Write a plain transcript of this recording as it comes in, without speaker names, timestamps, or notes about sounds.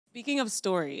Speaking of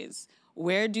stories,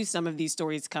 where do some of these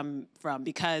stories come from?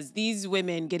 Because these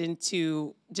women get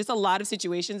into just a lot of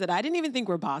situations that I didn't even think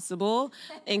were possible,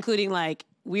 including like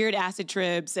weird acid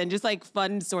trips and just like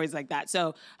fun stories like that.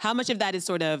 So how much of that is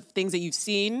sort of things that you've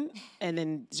seen and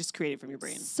then just created from your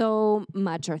brain? So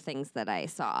much are things that I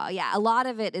saw. Yeah, a lot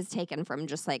of it is taken from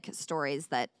just like stories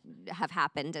that have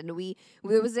happened. And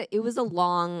it was a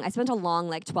long, I spent a long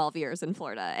like 12 years in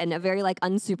Florida and a very like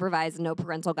unsupervised, no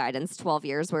parental guidance 12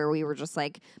 years where we were just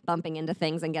like bumping into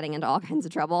things and getting into all kinds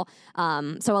of trouble.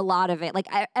 So a lot of it, like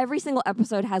every single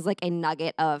episode has like a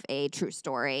nugget of a true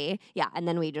story. Yeah, and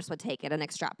then we just would take it and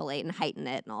extrapolate and heighten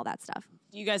it and all that stuff.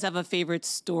 Do you guys have a favorite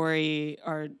story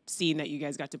or scene that you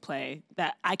guys got to play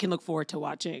that I can look forward to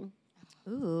watching?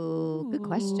 Ooh, good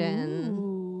question.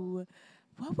 Ooh.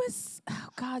 What was, oh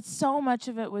God, so much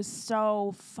of it was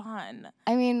so fun.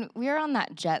 I mean, we were on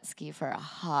that jet ski for a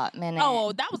hot minute.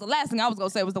 Oh, that was the last thing I was going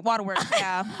to say was the waterworks.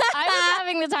 Yeah. I was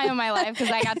having the time of my life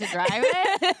because I got to drive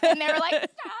it. And they were like,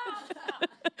 stop.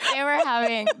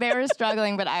 They were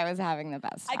struggling, but I was having the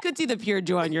best time. I could see the pure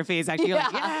joy on your face, actually. You're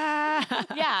like, yeah.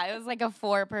 Yeah, it was like a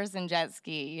 4-person jet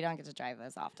ski. You don't get to drive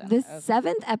those often. The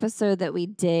 7th episode that we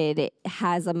did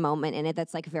has a moment in it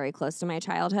that's like very close to my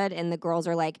childhood, and the girls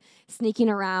are like sneaking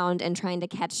around and trying to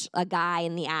catch a guy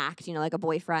in the act, you know, like a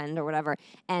boyfriend or whatever,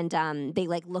 and they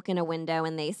like look in a window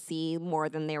and they see more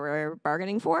than they were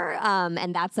bargaining for,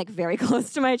 and that's like very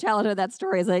close to my childhood. That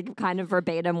story is like kind of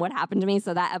verbatim what happened to me,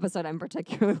 so that episode I'm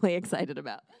particularly excited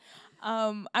about.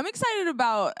 I'm excited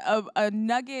about a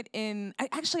nugget in.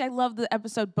 I love the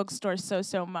episode Bookstore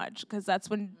so much because that's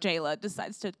when Jayla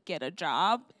decides to get a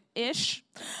job. Ish.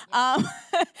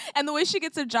 And the way she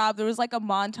gets a job, there was like a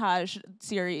montage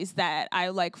series that I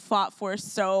like fought for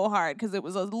so hard because it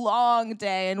was a long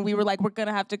day and we were like, we're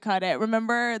gonna have to cut it.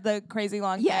 Remember the crazy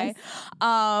long day?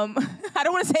 I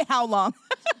don't want to say how long.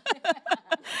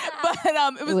 But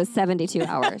it was 72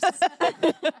 hours.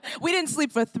 We didn't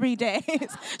sleep for 3 days.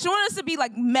 She wanted us to be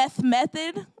like meth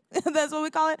method. That's what we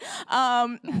call it.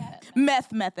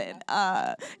 Meth method.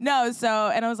 And I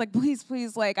was like, please,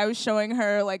 like I was showing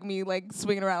her like me like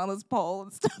swinging around on this pole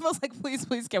and stuff. I was like,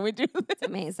 please, can we do this?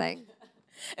 Amazing.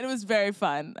 And it was very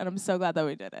fun. And I'm so glad that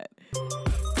we did it.